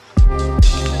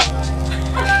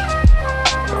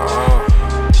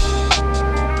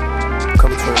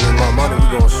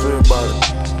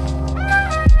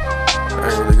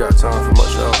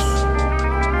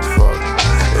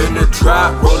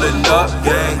drop, rolling up,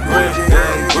 gang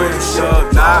green,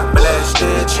 sub, not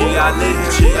blasted, Chiali.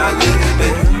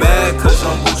 And you mad cause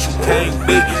I'm what you can't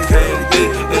be.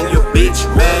 And your bitch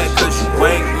mad cause you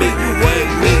ain't me.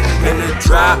 And the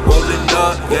drop, rolling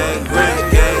up, gang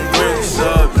green,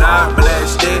 sub, not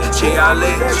blasted,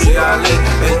 Chiali.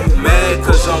 And you mad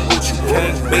cause I'm what you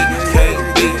can't be.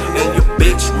 And your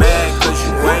bitch mad cause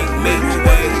you ain't me.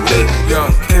 Yo,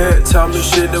 can't tell me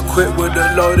shit to quit with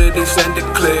a loaded extended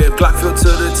clip. Glock filled to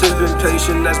the tip,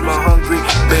 impatient, that's my hungry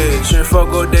bitch. And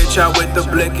Fogo they chat with the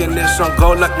blick and it's on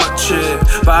go like my chip.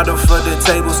 Bottle for the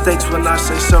table stakes when I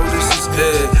say so, this is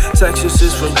it. Texas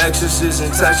is from exorcists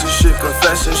and Texas shit,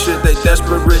 confession shit. They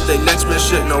desperate, they next man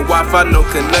shit. No Wi-Fi, no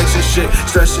connection shit.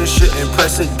 Stressing shit,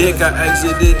 impressing dick. I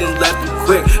exited and left you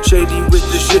quick. Shady with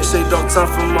the shit, say don't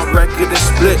time for my record to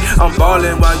split. I'm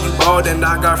ballin' while you ballin'.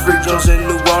 I got free Jones in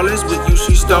New Orleans. With you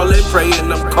she stallin', praying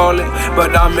I'm calling,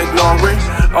 but I'm ignoring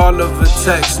all of the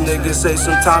text. Nigga say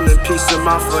some time and peace of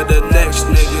mind for the next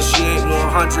nigga. She ain't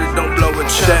 100, don't blow a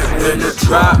check. In the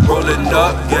drop, rolling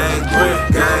up, gang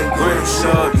green,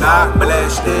 sub, not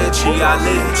blasted,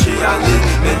 Chiali.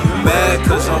 And you mad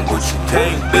cause I'm what you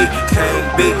can't be.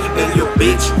 And your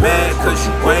bitch mad cause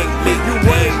you ain't me.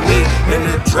 In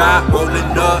the drop,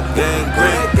 rolling up, gang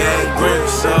green,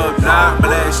 sub, not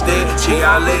blasted,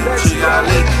 Chiali.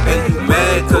 And you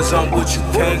mad cause I'm what you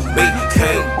can't be.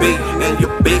 And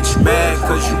your bitch mad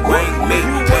cause you ain't me.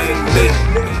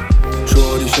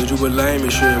 Shorty said you were lame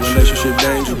and shit, relationship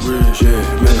dangerous, yeah.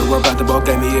 Man, the rub out the ball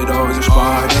gave me it all, you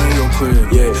sparred in your crib,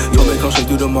 yeah. Told me come straight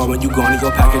through the mall when you gone and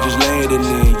your package is landing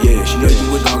in, yeah. She knew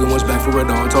you a dog and was back for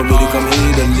it all, told me to come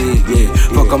here to live, yeah.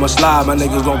 Fuck I'ma slide, my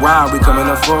niggas gon' ride, we coming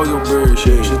up for your bird,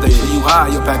 yeah. Shit think for you high,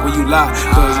 your pack where you lie,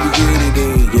 cause we get it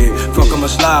in, yeah. Fuck I'ma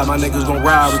slide, my niggas gon'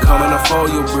 ride, we coming up for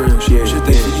your bird, yeah. Shit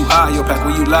think for you high, your pack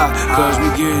where you lie, cause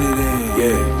we get it in,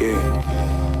 yeah.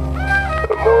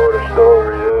 The more the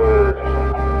story is,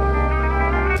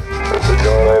 if the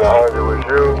girl ain't 100 with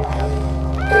you,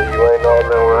 and you ain't all in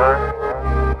with her,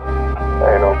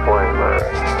 ain't no point, man.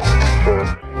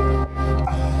 Just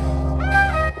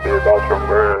be about your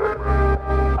bread.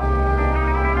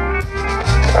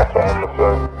 That's what I'ma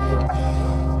say.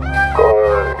 Go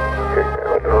ahead,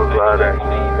 let those lie that.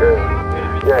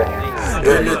 Yeah.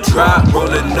 In the drop,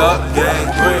 rolling up, gang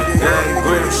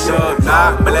green, sub,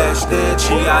 not blasted,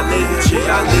 Chiali.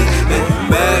 And you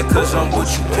mad cause I'm what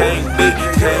you can't be.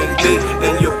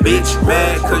 And your bitch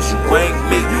mad cause you ain't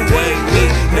me.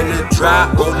 In the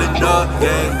drop, rolling up,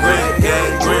 gang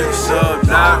green, sub,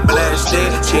 not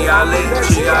blasted, Chiali.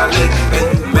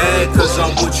 And you mad cause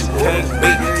I'm what you can't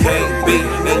be.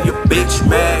 And your bitch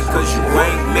mad cause you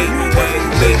ain't me.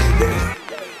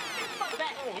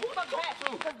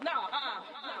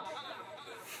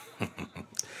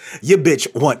 Your bitch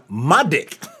want my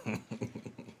dick.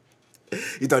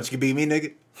 You thought you could beat me,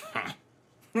 nigga?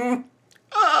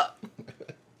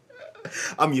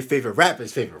 I'm your favorite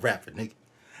rapper's favorite rapper, nigga.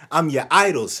 I'm your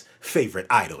idol's favorite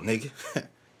idol, nigga.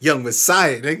 Young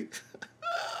Messiah, nigga.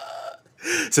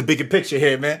 It's a bigger picture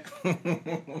here, man.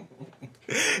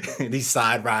 These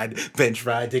side ride, bench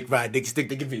ride, dick niggas think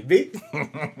they can beat me.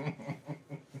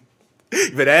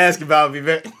 You better ask about me,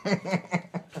 man.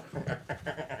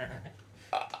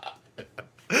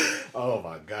 Oh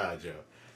my God, yo.